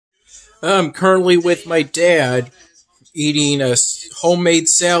I'm currently with my dad eating a homemade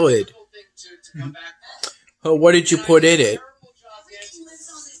salad. Oh, what did you put in it?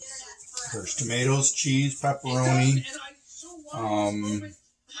 There's tomatoes, cheese, pepperoni,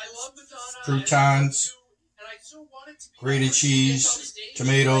 croutons, grated cheese,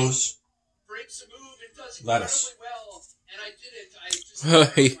 tomatoes, lettuce.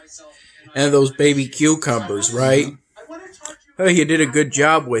 And those baby cucumbers, right? Oh, you did a good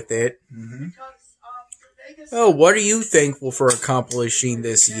job with it. Mm-hmm. Oh, what are you thankful for accomplishing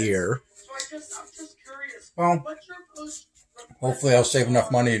this year? Well, hopefully I'll save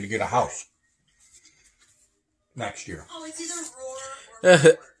enough money to get a house next year.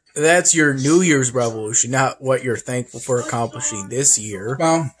 That's your New Year's resolution, not what you're thankful for accomplishing this year.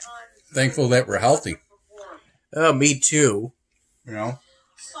 Well, thankful that we're healthy. Oh, me too. You know?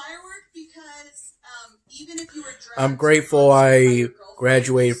 I'm grateful I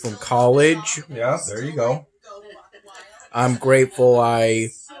graduated from college. Yeah, there you go. I'm grateful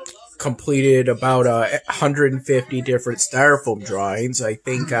I completed about 150 different styrofoam drawings. I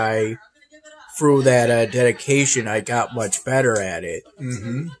think through that dedication, I got much better at it.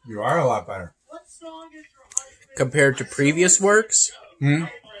 Mm-hmm. You are a lot better. Compared to previous works? Hmm?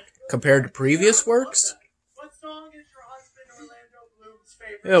 Compared to previous works?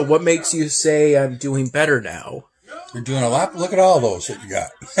 Yeah, what makes you say I'm doing better now? You're doing a lot. Look at all those that you got.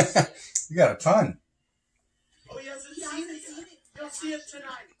 You got a ton.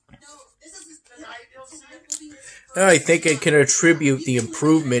 I think I can attribute the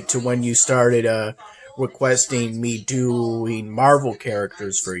improvement to when you started requesting me doing Marvel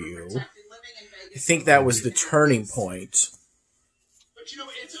characters for you. I think that was the turning point.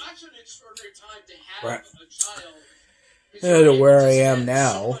 Right. To where I am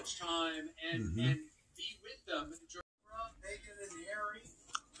now. Mm-hmm.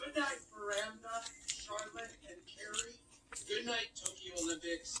 Good night, Tokyo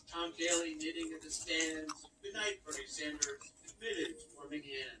Olympics. Tom Daly knitting at the stands. Good night, Bernie Sanders. Admitted warming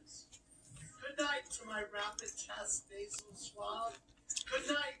hands. Good night to my rapid test nasal swab. Good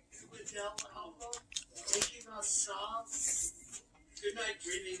night to Adele album making us sob. Good night,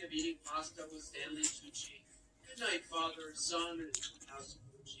 dreaming of eating pasta with Stanley Tucci. Good night, father, son, and House of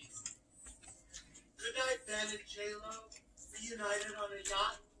Gucci. Good night, Ben and J-Lo, reunited on a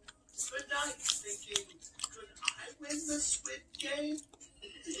yacht. Good night, thinking, could I win the Squid Game?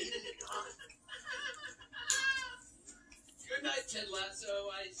 Good night, Ted Lasso.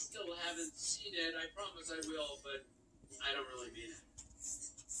 I still haven't seen it. I promise I will, but I don't really mean it.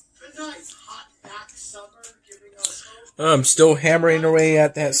 Good night, hot back summer, giving us hope. I'm still hammering away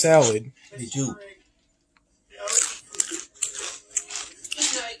at that salad. Me too.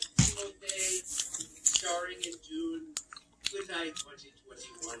 Good night, Kimo Day, starring in June. Good night,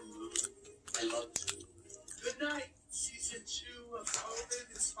 2021 moon. I love you. Good night, season 2 of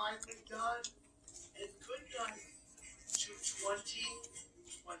COVID is finally done. And good night to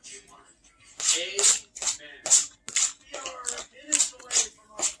 2021. Amen. We are minutes away from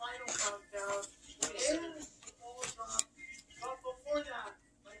our final countdown and the ball drop. But before that,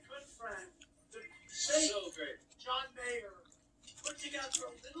 my good friend, the great John Mayer, put together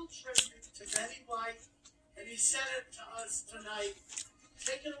a little tribute to Betty White, and he sent it to us tonight.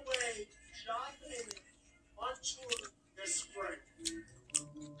 Take it away, John Mayer, on tour this spring.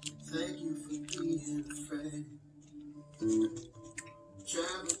 Thank you for being a friend.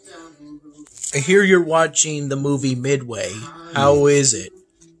 Travel down the road. I hear you're watching the movie Midway. How is it?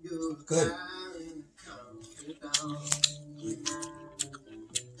 Good.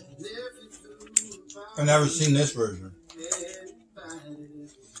 I've never seen this version.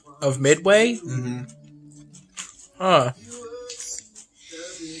 Of Midway? Mm-hmm. Huh.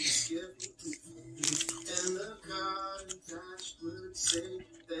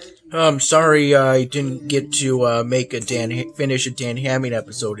 I'm sorry I didn't get to finish a Dan Hamming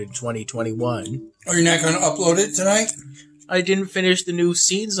episode in 2021. Oh, you're not going to upload it tonight? I didn't finish the new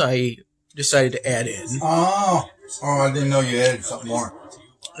scenes I decided to add in. Oh, I didn't know you added something more.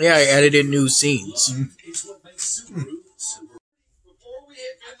 Yeah, I added in new scenes. Mm-hmm.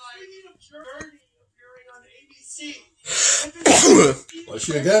 Bless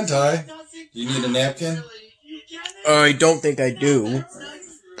you again, Ty. You need a napkin? I don't think I do.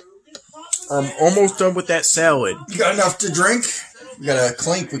 I'm almost done with that salad. You got enough to drink? We got a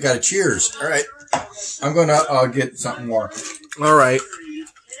clink. We got a cheers. All right. I'm going to get something more. All right.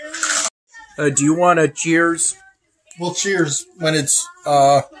 Do you want a cheers? Well, cheers when it's,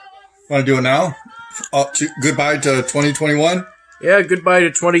 want to do it now? Goodbye to 2021? Yeah, goodbye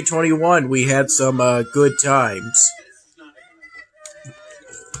to 2021. We had some good times.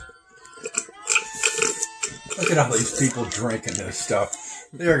 Look at all these people drinking this stuff.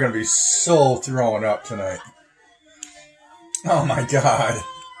 They are going to be so throwing up tonight. Oh my God.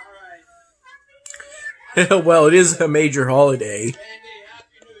 Well, it is a major holiday.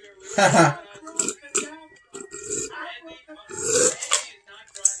 That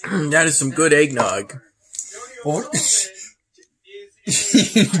is some good eggnog. Well,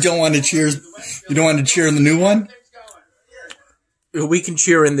 you don't want to cheer. You don't want to cheer in the new one. We can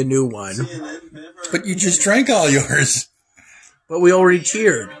cheer in the new one. But you just drank all yours. But we already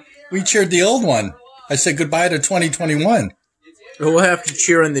cheered. We cheered the old one. I said goodbye to 2021. We'll have to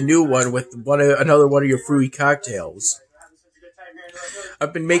cheer in the new one with another one of your fruity cocktails.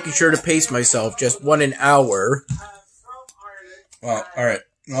 I've been making sure to pace myself, just one an hour. Well, all right.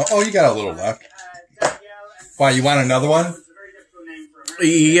 Oh, you got a little left. Why, you want another one?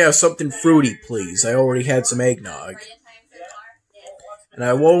 Yeah, something fruity, please. I already had some eggnog. And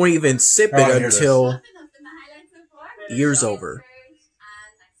I won't even sip it until the year's over.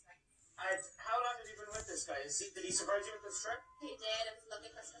 How long have you been with this guy? Did he surprise you with this trip? He did. It was a lovely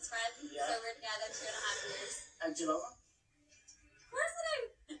Christmas present. Yeah. So we're together 2.5 years. And do you love her? Of course I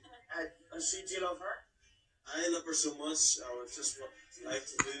do. Do you love her? I love her so much. I would just like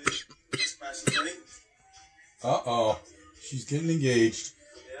to do a special thing. Uh-oh. She's getting engaged.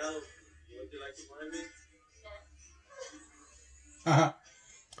 Yeah. Would you like to find me? Haha.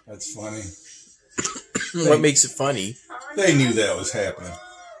 That's funny. What makes it funny? They knew that was happening.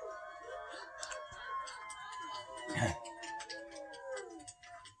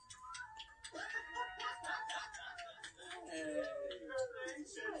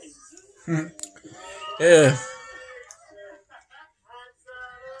 Yeah.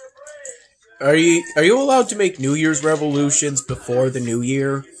 Are you allowed to make New Year's resolutions before the New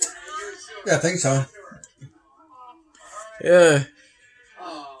Year? Yeah, I think so. Yeah.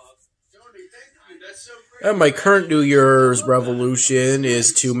 My current New Year's resolution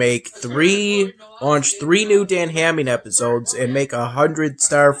is to launch 3 new Dan Hamming episodes and make 100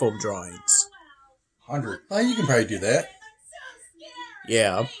 styrofoam drawings. 100. Well, you can probably do that.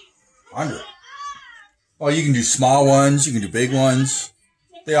 Yeah. 100. Well, you can do small ones. You can do big ones.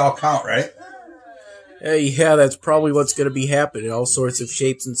 They all count, right? Yeah, that's probably what's going to be happening. All sorts of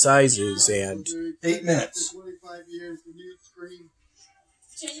shapes and sizes, and 8 minutes. 25 years, the new screen.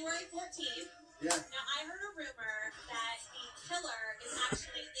 January 14th. Yeah. Now, I heard a rumor that the killer is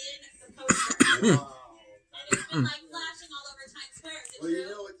actually in the poster. Wow. And it's been, like, flashing all over Times Square. Is it Well, true? you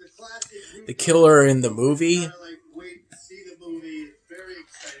know, it's a classic. the killer in the movie. I wait to see the movie. It's very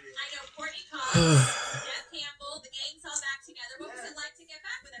exciting. I know Courtney Cox, Jeff Campbell, the gang's all back together. What was it like to get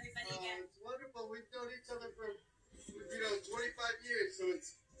back with everybody again? It's wonderful. We've known each other for, 25 years, so it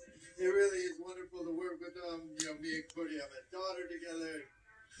really is wonderful to work with me and Cody have a daughter together.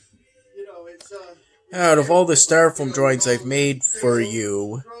 It's Out of all the styrofoam drawings I've made for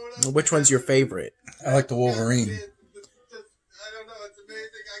you, which one's your favorite? I like the Wolverine. I don't know. It's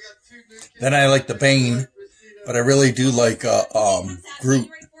amazing. I got 2 new kids. Then I like the Bane, but I really do like Groot.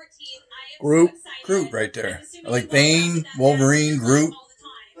 Groot right there. I like Bane, Wolverine, Groot.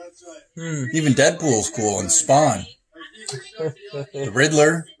 That's right. Even Deadpool's cool and Spawn. The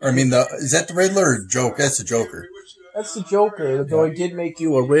Riddler. Is that the Riddler or Joke? That's the Joker. That's the Joker, though he did make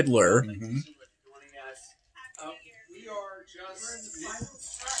you a Riddler. Mm-hmm. We are just in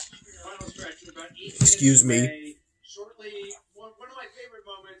the final stretch. About 8 minutes Excuse me. away. Shortly, one of my favorite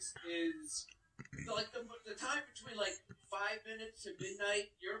moments is the time between 5 minutes to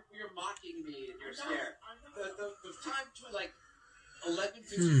midnight. You're mocking me and you're scared. The time between 11:55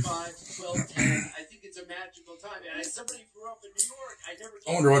 to 12:10. I think it's a magical time. And as somebody who grew up in New York, I never.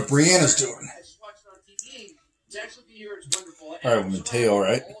 I wonder what Brianna's doing. I just watched it on TV. To actually be here is wonderful. All right, with Mateo,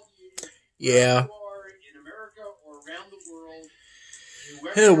 right? Yeah. In America or around the world.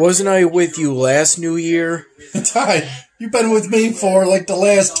 Hey, wasn't I with you last New Year? Ty, you've been with me for the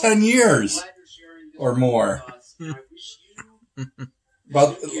last 10 years or more.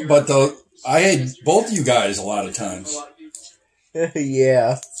 But I had both of you guys a lot of times.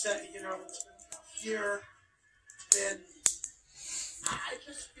 Yeah. Here, then I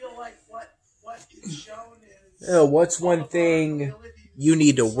just feel like what is shown is. What's one thing you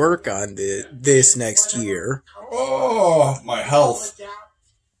need to work on this next year? Oh, my health.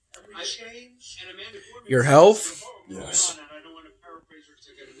 Your health? Yes.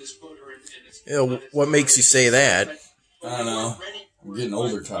 What makes you say that? I don't know. I'm getting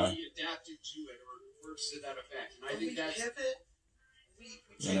older, Ty.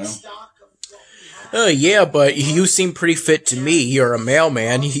 You know? Yeah, but you seem pretty fit to me. You're a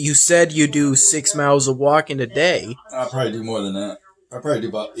mailman. You said you do 6 miles of walking a day. I'll probably do more than that. I probably do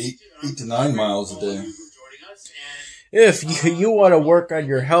about 8 to 9 miles a day. If you want to work on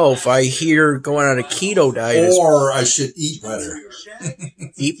your health, I hear going on a keto diet is Or I should eat better.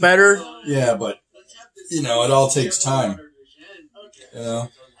 eat better. Yeah, but, you know, it all takes time. You know?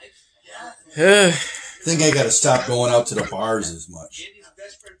 I think I gotta stop going out to the bars as much.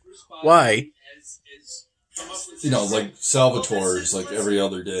 Why? You know, like Salvatore's, like every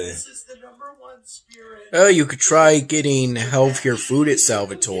other day. You could try getting healthier food at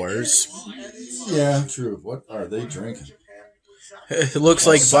Salvatore's. Yeah, true. What are they drinking? It looks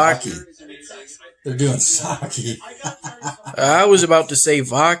like vodka. Sake. They're doing sake. I was about to say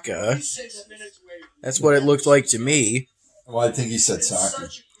vodka. That's what it looked like to me. Well, I think he said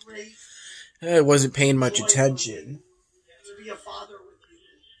sake. I wasn't paying much attention. To be a father with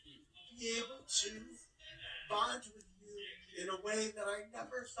you, be able to bond with you in a way that I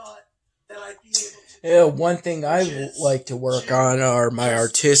never thought that I'd be able to. Yeah, one thing I like to work on are my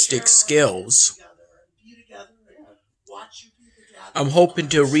artistic skills. I'm hoping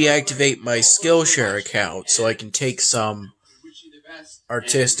to reactivate my Skillshare account so I can take some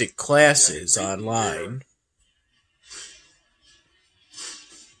artistic classes online.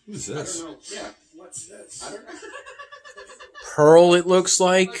 Who's this? Yeah, what's this? I don't know. Pearl, it looks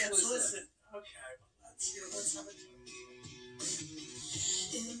like. Listen, okay, let's hear what's happening.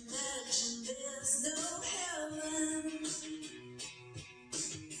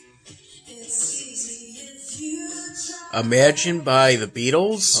 Imagine by the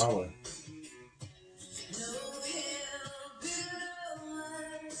Beatles. Probably.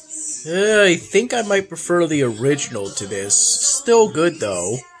 I think I might prefer the original to this. Still good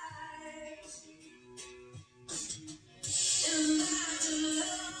though.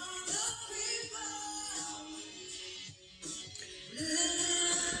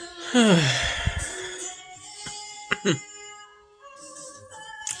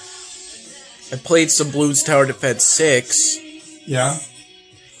 I played some Bloons Tower Defense 6. Yeah?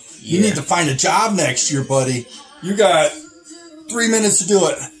 You need to find a job next year, buddy. You got 3 minutes to do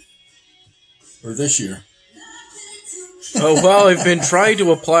it. Or this year. Oh, well, I've been trying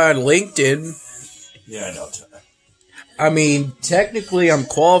to apply on LinkedIn. Yeah, I know. I mean, technically I'm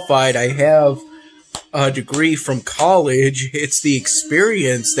qualified. I have a degree from college. It's the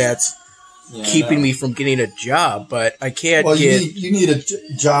experience that's keeping me from getting a job, but I can't get... You need a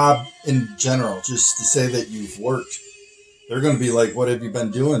job in general, just to say that you've worked. They're going to be like, what have you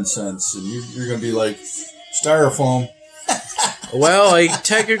been doing since? And you're going to be like, styrofoam. Well, I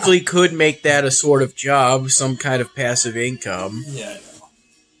technically could make that a sort of job, some kind of passive income. Yeah,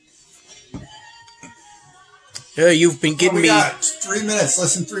 I Yeah, know. you've been getting me... got 3 minutes.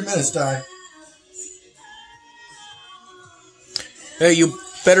 Less than 3 minutes, Di. You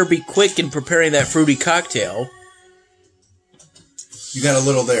better be quick in preparing that fruity cocktail. You got a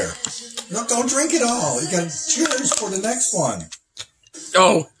little there. No, don't drink it all. You got cheers for the next one.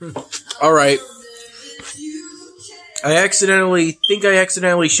 Oh, all right. I accidentally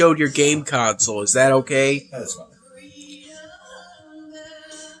showed your game console. Is that okay? That's fine.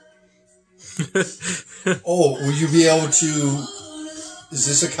 Oh, will you be able to... Is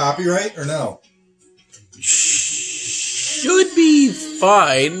this a copyright or no? Should be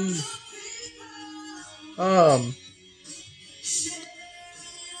fine. Oh,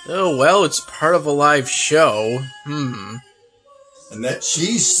 well, it's part of a live show. And that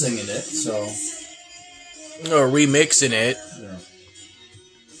she's singing it, so... Or remixing it.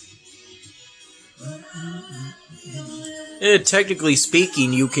 Yeah. Technically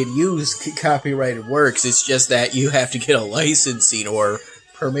speaking, you can use copyrighted works. It's just that you have to get a licensing or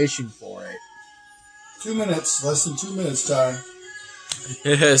permission for it. 2 minutes. Less than 2 minutes, Ty.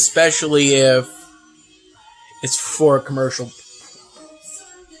 Especially if it's for a commercial...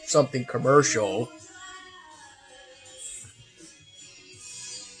 something commercial.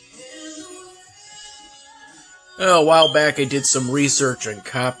 A while back I did some research on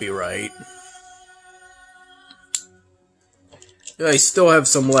copyright. I still have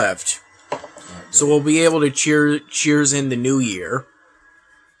some left. So we'll be able to cheers in the new year.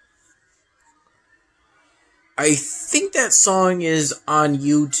 I think that song is on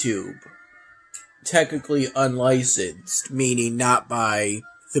YouTube. Technically unlicensed, meaning not by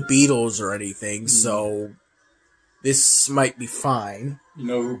the Beatles or anything, so this might be fine. You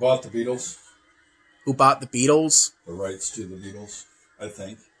know who bought the Beatles? Who bought the Beatles? The rights to the Beatles, I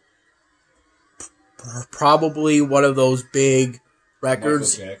think. Probably one of those big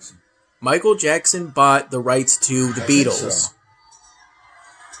records. Michael Jackson. Michael Jackson bought the rights to the Beatles.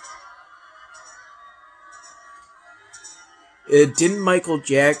 So. Didn't Michael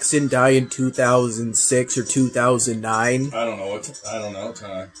Jackson die in 2006 or 2009? I don't know,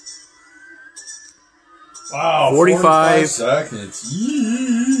 Ty. Wow, 45 seconds.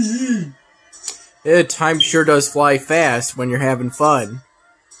 Time sure does fly fast when you're having fun.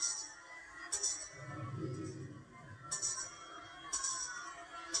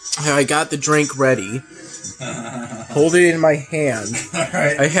 I got the drink ready. Hold it in my hand.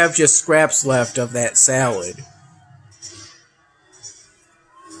 Alright. I have just scraps left of that salad.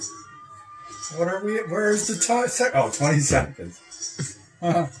 What are we? Where's the time? 20 seconds.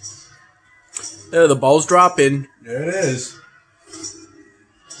 The ball's dropping. There it is.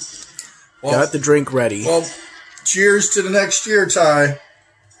 Well, Got the drink ready. Well, cheers to the next year, Ty.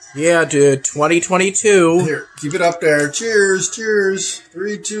 Yeah, dude. 2022. Here, keep it up there. Cheers, cheers.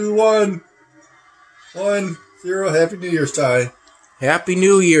 3, 2, 1. 1, 0. Happy New Year's, Ty. Happy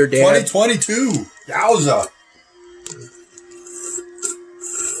New Year, Dad. 2022. Yowza.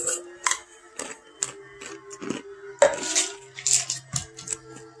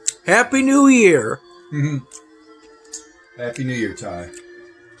 Happy New Year. Happy New Year, Ty.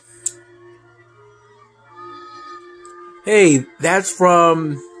 Hey, that's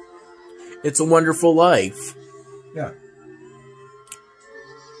from It's a Wonderful Life. Yeah.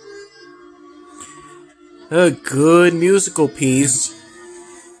 A good musical piece.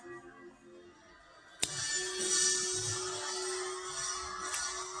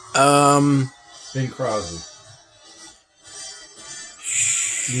 Bing Crosby.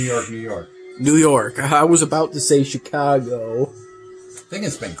 New York, New York. New York. I was about to say Chicago. I think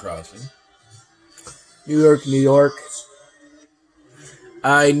it's Bing Crosby. New York, New York.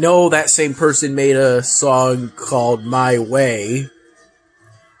 I know that same person made a song called My Way.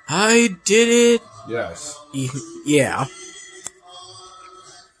 I did it. Yes. Yeah.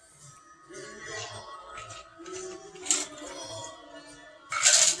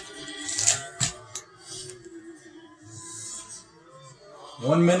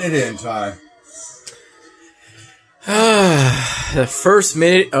 One minute in, Ty. The first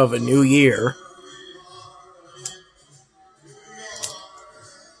minute of a new year.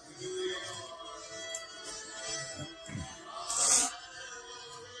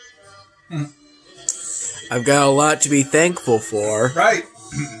 I've got a lot to be thankful for. Right.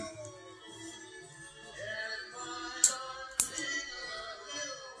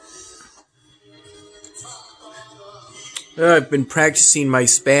 I've been practicing my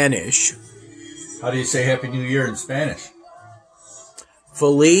Spanish. How do you say Happy New Year in Spanish?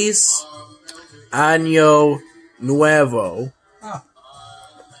 Feliz Año Nuevo. Oh.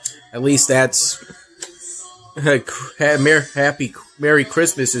 At least that's happy Merry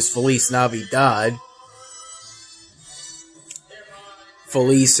Christmas is Feliz Navidad.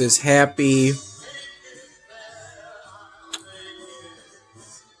 Feliz is happy.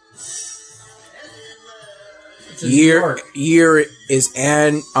 Year is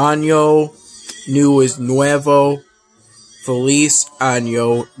año, new is nuevo. Feliz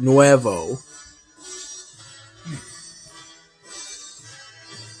Año Nuevo.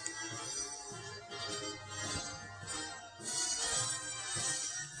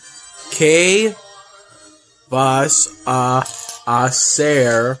 ¿Qué vas a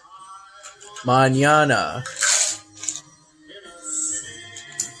hacer mañana?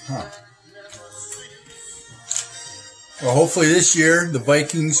 Huh. Well, hopefully this year the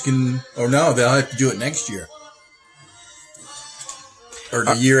Vikings can, or no, they'll have to do it next year. Or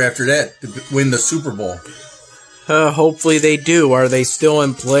the year after that to win the Super Bowl. Hopefully they do. Are they still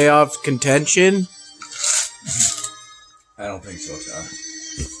in playoff contention? I don't think so, John.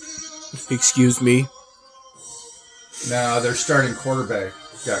 Excuse me. No, their starting quarterback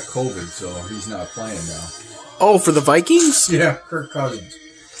got COVID, so he's not playing now. Oh, for the Vikings? Yeah, Kirk Cousins.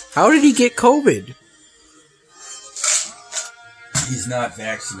 How did he get COVID? He's not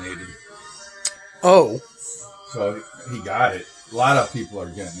vaccinated. Oh. So he got it. A lot of people are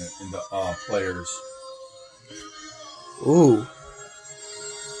getting it in the players. Ooh.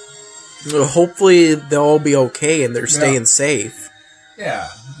 Well, hopefully they'll all be okay and they're staying safe. Yeah,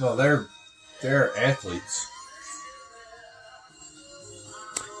 well, they're athletes.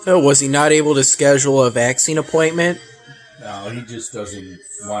 Oh, was he not able to schedule a vaccine appointment? No, he just doesn't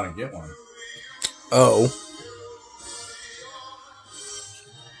want to get one. Oh.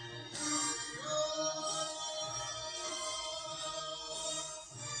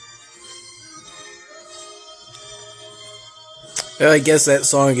 I guess that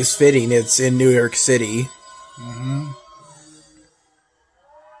song is fitting. It's in New York City. Mm-hmm.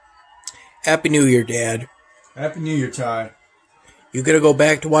 Happy New Year, Dad. Happy New Year, Ty. You gonna go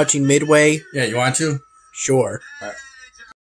back to watching Midway? Yeah, you want to? Sure. All right.